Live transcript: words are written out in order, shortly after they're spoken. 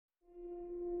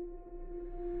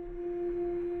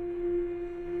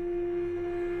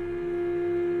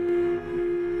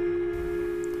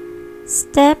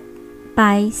Step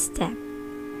by step.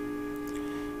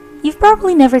 You've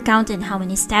probably never counted how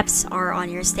many steps are on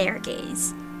your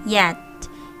staircase. Yet,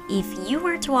 if you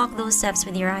were to walk those steps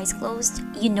with your eyes closed,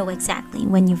 you know exactly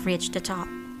when you've reached the top.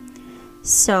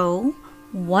 So,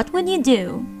 what would you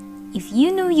do if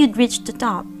you knew you'd reached the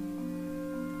top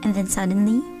and then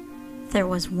suddenly there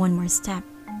was one more step?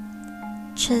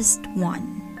 Just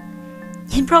one.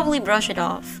 You'd probably brush it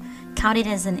off, count it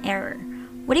as an error.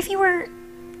 What if you were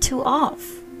two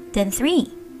off, then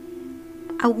three?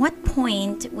 At what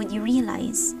point would you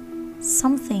realize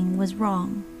something was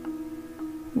wrong?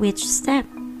 Which step?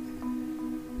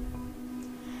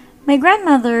 My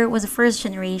grandmother was a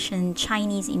first-generation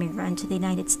Chinese immigrant to the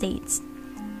United States.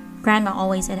 Grandma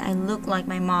always said I looked like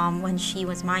my mom when she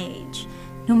was my age,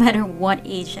 no matter what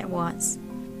age I was.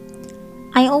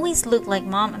 I always looked like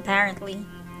mom, apparently.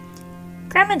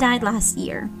 Grandma died last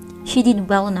year. She did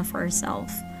well enough for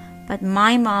herself, but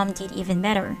my mom did even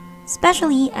better,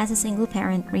 especially as a single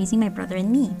parent raising my brother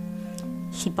and me.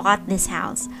 She bought this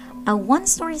house, a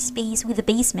one-story space with a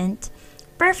basement,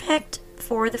 perfect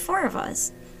for the four of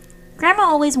us. Grandma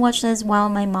always watched us while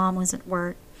my mom was at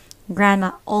work.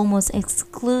 Grandma almost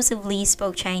exclusively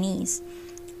spoke Chinese.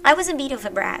 I was a bit of a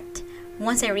brat.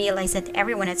 Once I realized that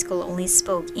everyone at school only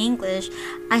spoke English,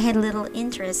 I had little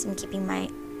interest in keeping my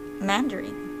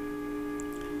Mandarin.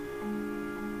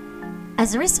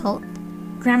 As a result,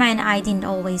 Grandma and I didn't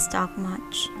always talk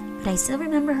much, but I still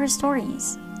remember her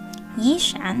stories.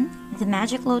 Yishan, the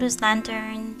Magic Lotus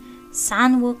Lantern,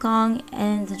 San Wukong,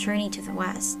 and the Journey to the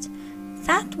West.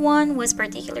 That one was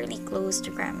particularly close to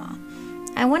Grandma.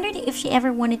 I wondered if she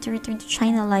ever wanted to return to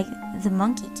China like the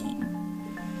Monkey King.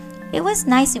 It was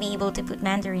nice to be able to put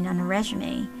Mandarin on a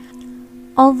resume,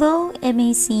 although it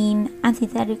may seem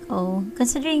antithetical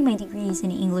considering my degrees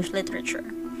in English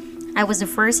literature. I was the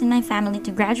first in my family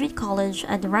to graduate college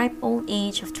at the ripe old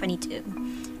age of 22.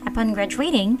 Upon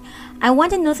graduating, I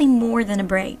wanted nothing more than a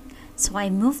break, so I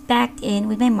moved back in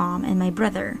with my mom and my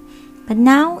brother. But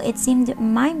now it seemed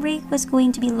my break was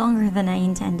going to be longer than I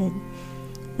intended.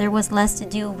 There was less to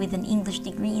do with an English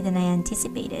degree than I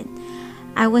anticipated.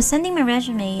 I was sending my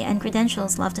resume and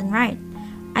credentials left and right.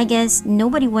 I guess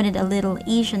nobody wanted a little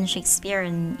Asian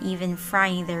Shakespearean even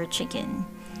frying their chicken.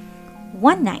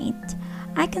 One night,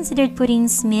 I considered putting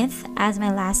Smith as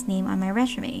my last name on my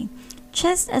resume,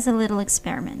 just as a little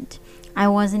experiment. I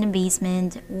was in the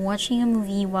basement watching a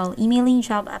movie while emailing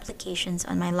job applications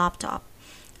on my laptop.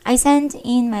 I sent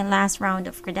in my last round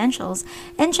of credentials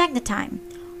and checked the time,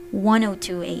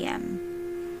 1:02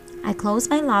 a.m. I closed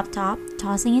my laptop,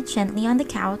 tossing it gently on the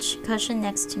couch cushion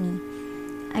next to me.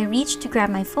 I reached to grab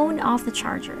my phone off the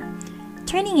charger.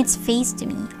 Turning its face to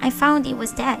me, I found it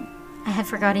was dead. I had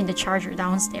forgotten the charger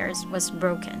downstairs was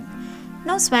broken.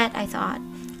 No sweat, I thought.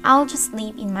 I'll just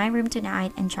sleep in my room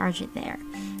tonight and charge it there.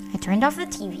 I turned off the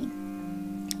TV.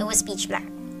 It was pitch black.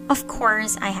 Of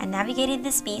course, I had navigated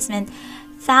this basement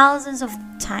thousands of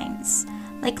times,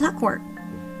 like clockwork.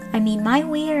 I made my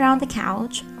way around the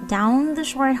couch, down the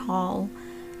short hall,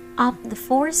 up the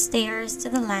 4 stairs to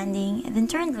the landing, and then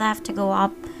turned left to go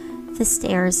up the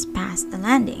stairs past the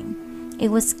landing. It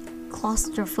was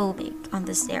claustrophobic on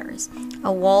the stairs,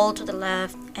 a wall to the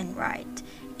left and right,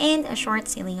 and a short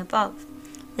ceiling above.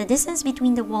 The distance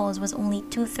between the walls was only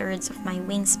 2/3 of my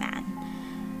wingspan.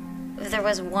 There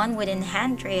was one wooden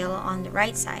handrail on the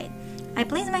right side. I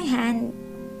placed my hand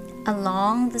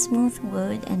along the smooth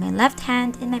wood and my left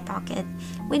hand in my pocket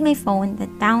with my phone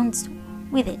that bounced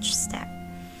with each step.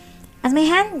 As my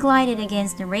hand glided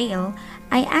against the rail,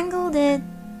 I angled it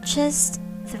just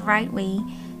the right way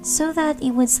so that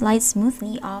it would slide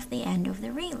smoothly off the end of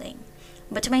the railing.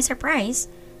 But to my surprise,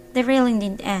 the railing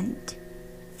didn't end.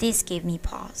 This gave me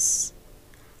pause.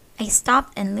 I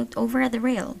stopped and looked over at the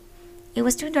rail. It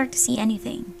was too dark to see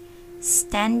anything.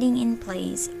 Standing in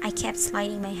place, I kept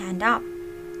sliding my hand up,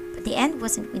 but the end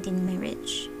wasn't within my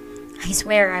reach. I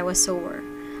swear I was sober.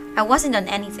 I wasn't on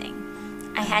anything.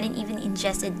 I hadn't even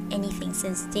ingested anything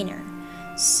since dinner,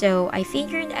 so I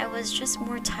figured I was just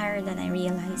more tired than I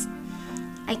realized.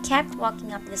 I kept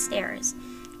walking up the stairs.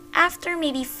 After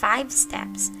maybe 5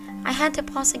 steps, I had to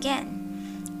pause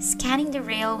again, scanning the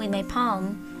rail with my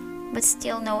palm, but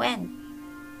still no end.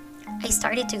 I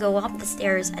started to go up the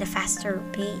stairs at a faster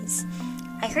pace.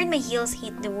 I heard my heels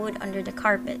hit the wood under the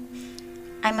carpet.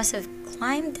 I must have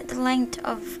climbed the length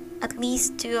of at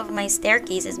least 2 of my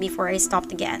staircases before I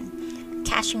stopped again,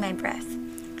 catching my breath.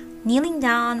 Kneeling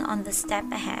down on the step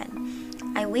ahead,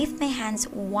 I waved my hands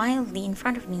wildly in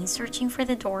front of me, searching for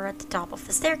the door at the top of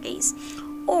the staircase,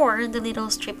 or the little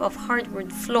strip of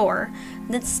hardwood floor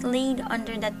that slid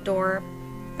under that door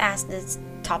past the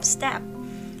top step.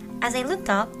 As I looked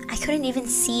up, I couldn't even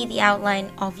see the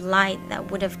outline of light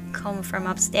that would have come from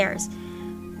upstairs.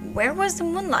 Where was the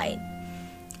moonlight?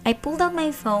 I pulled out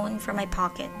my phone from my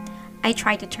pocket. I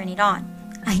tried to turn it on.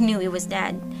 I knew it was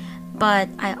dead, but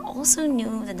I also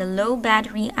knew that the low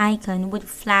battery icon would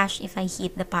flash if I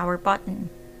hit the power button.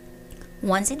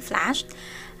 Once it flashed,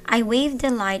 I waved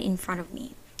the light in front of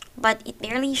me, but it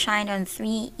barely shined on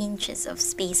 3 inches of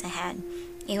space ahead.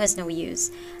 It was no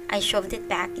use. I shoved it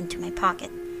back into my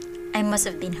pocket. I must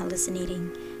have been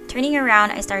hallucinating. Turning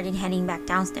around, I started heading back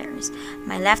downstairs,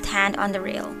 my left hand on the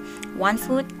rail, one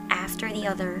foot after the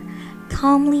other,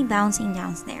 calmly bouncing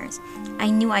downstairs. I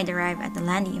knew I'd arrive at the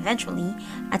landing eventually.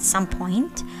 At some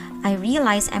point, I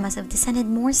realized I must have descended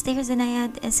more stairs than I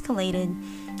had escalated.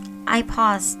 I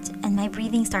paused, and my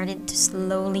breathing started to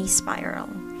slowly spiral.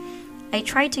 I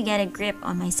tried to get a grip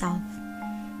on myself,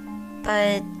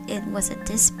 but it was at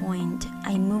this point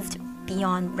I moved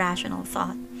beyond rational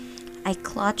thought. I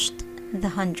clutched the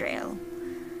handrail,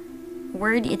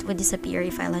 worried it would disappear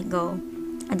if I let go.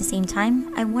 At the same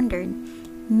time, I wondered,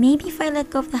 maybe if I let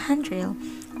go of the handrail,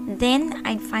 then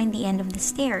I'd find the end of the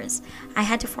stairs. I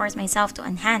had to force myself to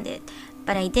unhand it,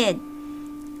 but I did,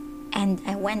 and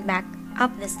I went back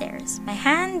up the stairs, my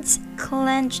hands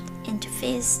clenched into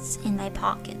fists in my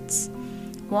pockets,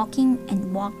 walking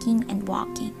and walking and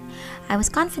walking. I was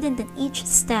confident that each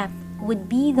step would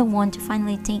be the one to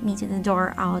finally take me to the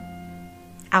door out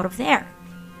of there.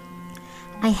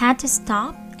 I had to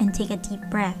stop and take a deep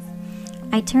breath.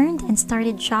 I turned and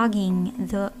started jogging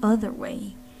the other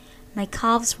way. My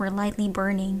calves were lightly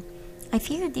burning. I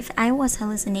figured if I was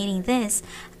hallucinating this,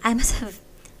 I must have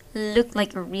looked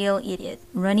like a real idiot,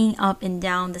 running up and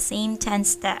down the same 10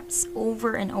 steps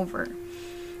over and over.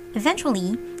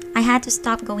 Eventually, I had to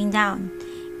stop going down.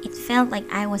 It felt like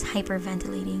I was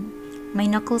hyperventilating. My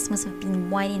knuckles must have been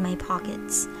white in my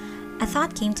pockets. A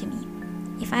thought came to me.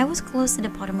 If I was close to the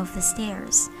bottom of the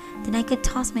stairs, then I could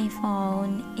toss my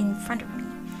phone in front of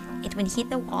me. It would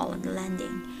hit the wall on the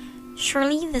landing.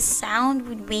 Surely the sound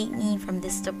would wake me from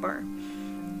this stupor.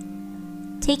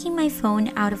 Taking my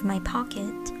phone out of my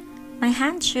pocket, my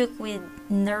hand shook with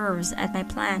nerves at my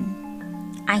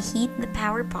plan. I hit the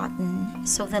power button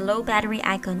so the low battery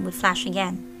icon would flash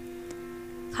again.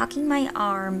 Cocking my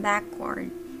arm backward,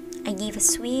 I gave a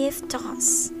swift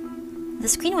toss. The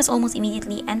screen was almost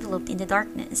immediately enveloped in the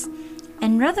darkness,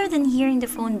 and rather than hearing the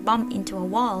phone bump into a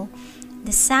wall,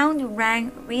 the sound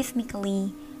rang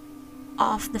rhythmically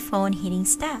of the phone hitting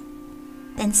step,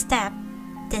 then step,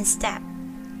 then step,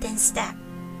 then step,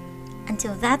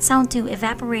 until that sound too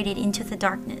evaporated into the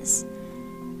darkness.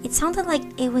 It sounded like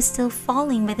it was still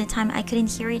falling by the time I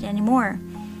couldn't hear it anymore.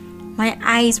 My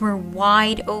eyes were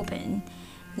wide open,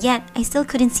 yet I still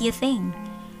couldn't see a thing.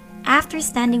 After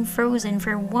standing frozen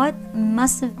for what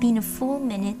must have been a full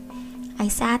minute, I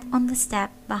sat on the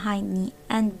step behind me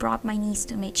and brought my knees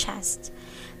to my chest.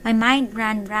 My mind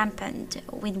ran rampant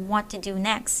with what to do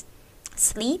next.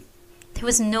 Sleep? There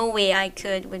was no way I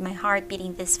could with my heart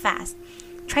beating this fast.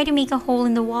 Try to make a hole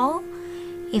in the wall?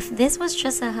 If this was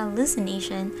just a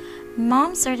hallucination,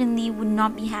 Mom certainly would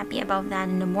not be happy about that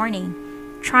in the morning.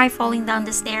 Try falling down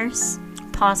the stairs?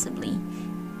 Possibly.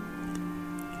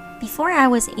 Before I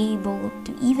was able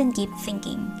to even keep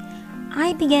thinking,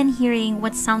 I began hearing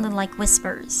what sounded like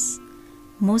whispers.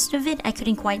 Most of it I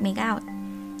couldn't quite make out.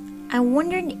 I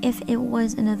wondered if it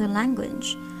was another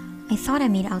language. I thought I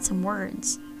made out some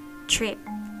words. Trip,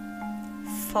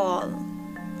 fall,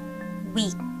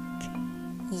 weak,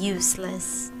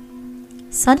 useless.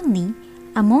 Suddenly,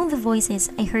 among the voices,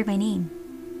 I heard my name.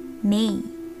 May.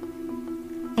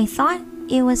 I thought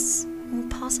it was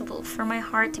impossible for my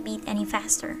heart to beat any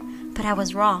faster, but I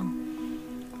was wrong.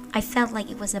 I felt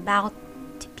like it was about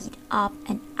to beat up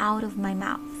and out of my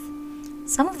mouth.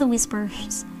 Some of the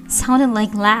whispers sounded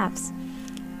like laughs.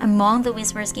 Among the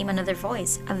whispers came another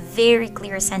voice, a very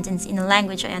clear sentence in a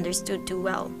language I understood too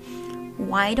well.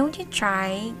 Why don't you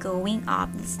try going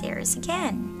up the stairs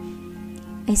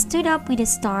again? I stood up with a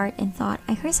start and thought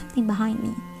I heard something behind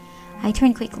me. I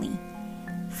turned quickly.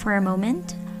 For a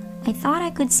moment, I thought I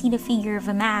could see the figure of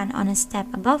a man on a step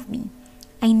above me.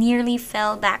 I nearly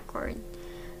fell backward,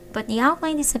 but the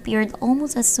outline disappeared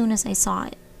almost as soon as I saw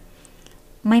it.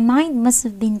 My mind must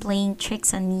have been playing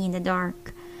tricks on me in the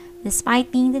dark.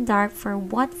 Despite being in the dark for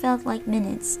what felt like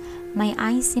minutes, my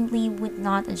eyes simply would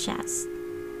not adjust.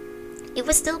 It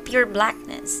was still pure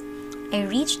blackness. I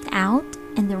reached out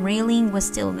and the railing was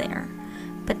still there,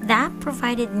 but that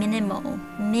provided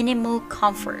minimal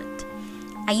comfort.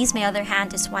 I used my other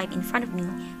hand to swipe in front of me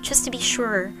just to be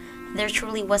sure there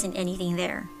truly wasn't anything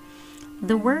there.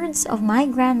 The words of my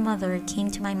grandmother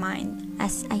came to my mind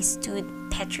as I stood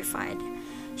petrified.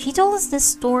 She told us the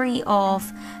story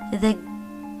of the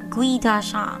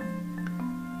Guidashang,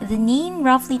 the name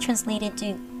roughly translated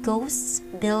to ghosts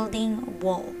building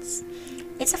walls.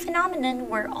 It's a phenomenon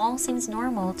where all seems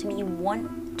normal to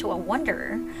a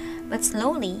wanderer, but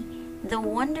slowly the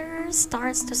wanderer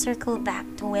starts to circle back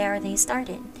to where they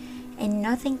started, and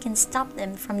nothing can stop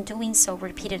them from doing so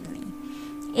repeatedly.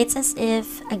 It's as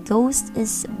if a ghost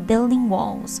is building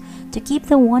walls to keep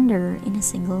the wanderer in a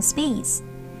single space.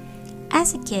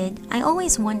 As a kid, I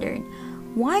always wondered,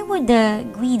 why would the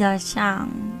Guida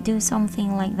Shang do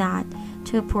something like that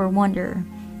to a poor wanderer?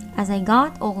 As I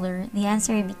got older, the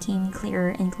answer became clearer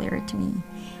and clearer to me.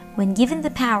 When given the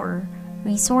power,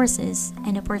 resources,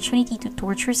 and opportunity to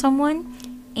torture someone,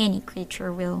 any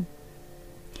creature will.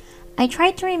 I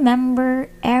tried to remember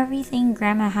everything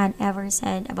Grandma had ever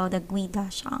said about the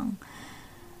Guida Shang.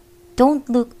 Don't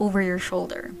look over your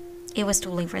shoulder. It was too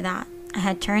late for that. I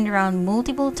had turned around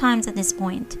multiple times at this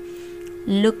point.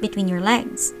 Look between your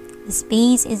legs. The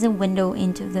space is a window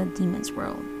into the demon's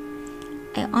world.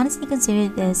 I honestly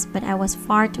considered this, but I was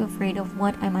far too afraid of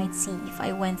what I might see if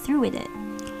I went through with it.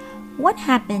 What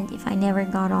happened if I never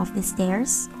got off the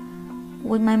stairs?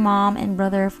 Would my mom and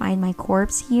brother find my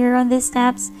corpse here on the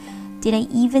steps? Did I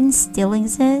even still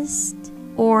exist?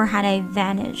 Or had I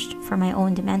vanished from my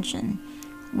own dimension?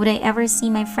 Would I ever see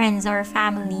my friends or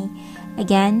family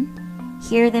again?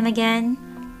 Hear them again?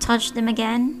 Touch them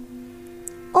again?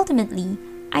 Ultimately,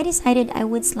 I decided I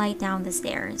would slide down the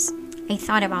stairs. I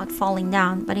thought about falling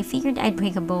down, but I figured I'd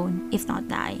break a bone, if not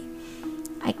die.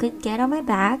 I could get on my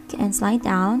back and slide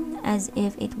down as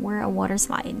if it were a water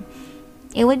slide.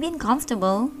 It would be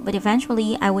uncomfortable, but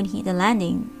eventually I would hit the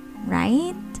landing,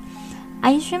 right?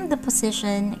 I assumed the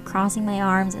position, crossing my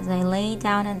arms as I lay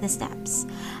down on the steps.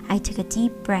 I took a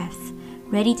deep breath,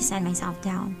 ready to send myself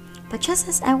down. But just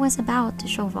as I was about to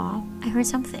shove off, I heard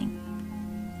something.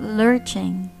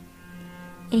 Lurching.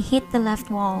 It hit the left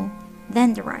wall,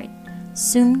 then the right.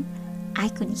 Soon, I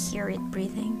could hear it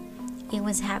breathing. It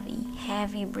was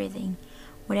heavy breathing.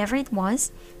 Whatever it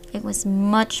was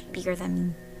much bigger than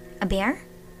me. A bear?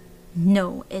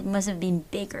 No, it must have been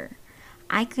bigger.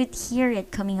 I could hear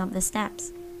it coming up the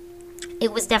steps.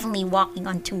 It was definitely walking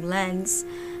on two legs,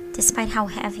 despite how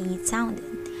heavy it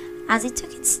sounded. As it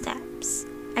took its steps,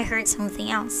 I heard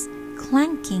something else.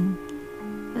 Clanking.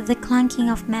 The clanking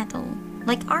of metal,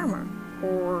 like armor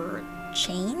or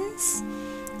chains.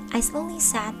 I slowly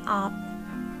sat up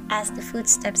as the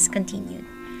footsteps continued.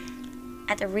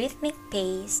 At a rhythmic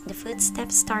pace, the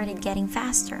footsteps started getting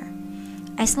faster.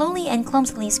 I slowly and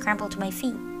clumsily scrambled to my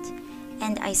feet,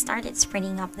 and I started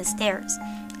sprinting up the stairs.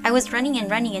 I was running and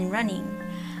running and running.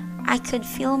 I could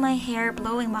feel my hair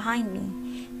blowing behind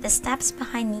me. The steps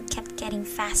behind me kept getting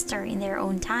faster in their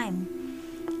own time.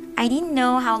 I didn't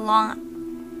know how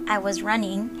long I was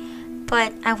running,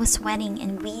 but I was sweating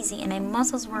and wheezing and my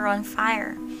muscles were on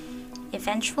fire.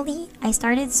 Eventually, I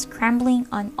started scrambling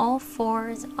on all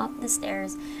fours up the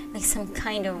stairs like some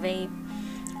kind of ape.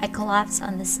 I collapsed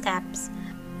on the steps.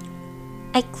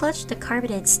 I clutched the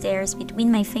carpeted stairs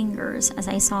between my fingers as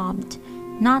I sobbed,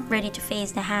 not ready to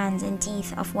face the hands and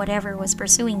teeth of whatever was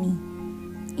pursuing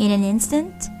me. In an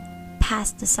instant,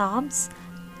 past the sobs,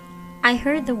 I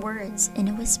heard the words in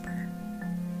a whisper.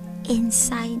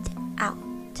 Inside out.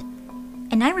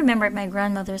 And I remembered my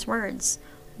grandmother's words.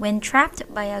 When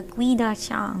trapped by a Guida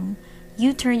Chang,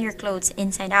 you turn your clothes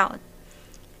inside out.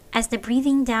 As the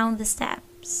breathing down the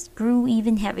steps grew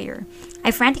even heavier,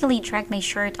 I frantically dragged my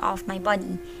shirt off my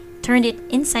body, turned it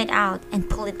inside out, and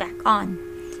pulled it back on.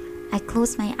 I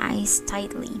closed my eyes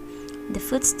tightly. The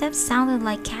footsteps sounded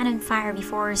like cannon fire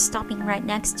before stopping right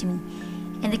next to me,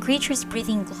 and the creature's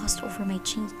breathing glossed over my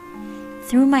cheek.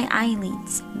 Through my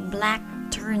eyelids, black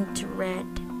turned to red.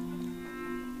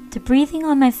 The breathing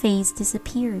on my face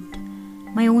disappeared.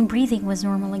 My own breathing was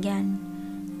normal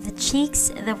again. The cheeks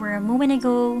that were a moment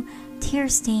ago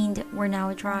tear-stained were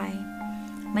now dry.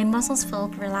 My muscles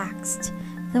felt relaxed.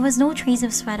 There was no trace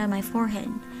of sweat on my forehead.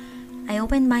 I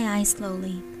opened my eyes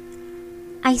slowly.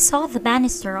 I saw the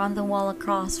banister on the wall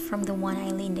across from the one I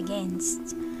leaned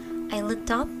against. I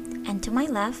looked up, and to my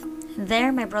left,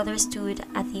 there my brother stood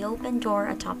at the open door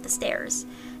atop the stairs,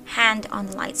 hand on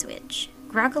the light switch,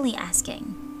 groggily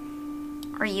asking,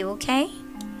 "Are you okay?"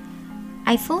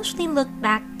 I foolishly looked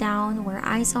back down where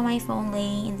I saw my phone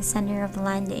laying in the center of the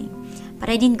landing, but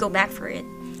I didn't go back for it.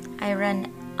 I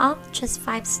ran up just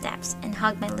 5 steps and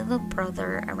hugged my little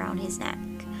brother around his neck.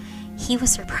 He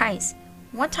was surprised.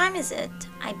 "What time is it?"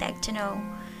 I begged to know.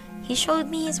 He showed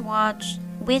me his watch,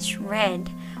 which read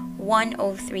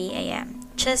 1:03 a.m.,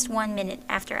 just 1 minute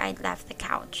after I'd left the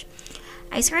couch.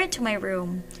 I scurried to my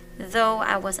room. Though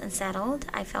I was unsettled,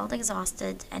 I felt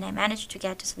exhausted and I managed to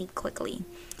get to sleep quickly.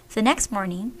 The next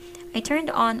morning, I turned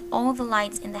on all the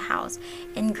lights in the house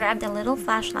and grabbed a little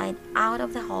flashlight out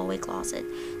of the hallway closet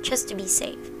just to be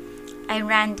safe. I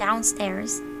ran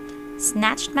downstairs,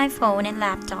 snatched my phone and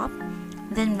laptop,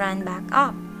 then ran back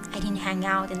up. I didn't hang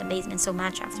out in the basement so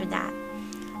much after that.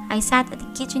 I sat at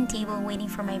the kitchen table waiting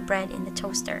for my bread in the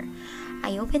toaster.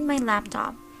 I opened my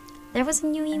laptop. There was a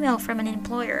new email from an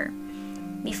employer.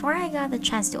 Before I got the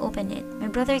chance to open it, my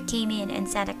brother came in and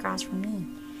sat across from me,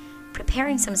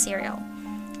 preparing some cereal.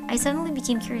 I suddenly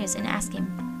became curious and asked him,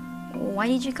 "Why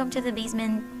did you come to the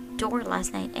basement door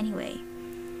last night anyway?"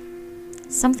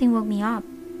 Something woke me up.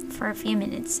 For a few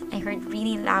minutes, I heard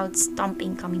really loud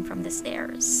stomping coming from the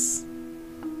stairs.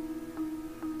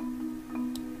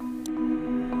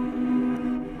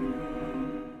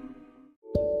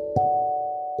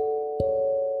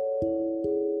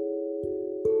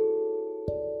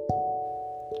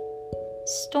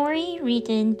 Story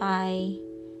written by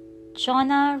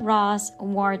Jonah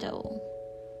Wardell.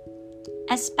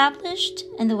 As published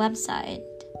on the website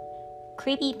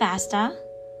Creepypasta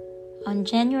on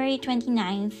January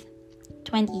 29th,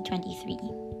 2023.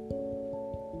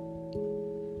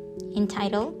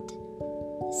 Entitled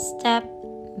Step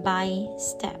by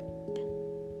Step.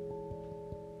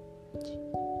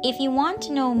 If you want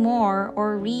to know more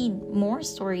or read more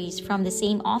stories from the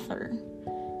same author,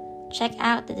 check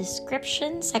out the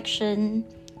description section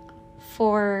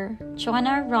for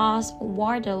Jonah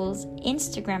Wardell's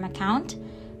Instagram account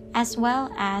as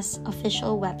well as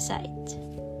official website.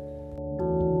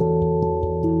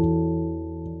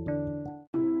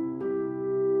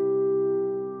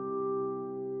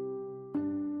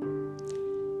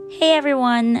 Hey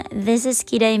everyone, this is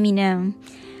Kida Emino.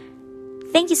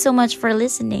 Thank you so much for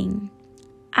listening.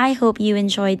 I hope you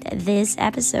enjoyed this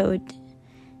episode.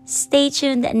 Stay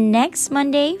tuned next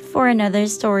Monday for another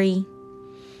story.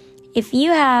 If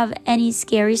you have any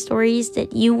scary stories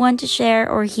that you want to share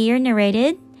or hear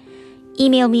narrated,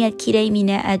 email me at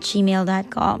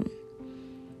kidaimina@gmail.com.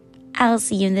 I'll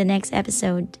see you in the next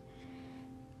episode.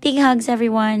 Big hugs,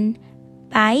 everyone.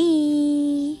 Bye.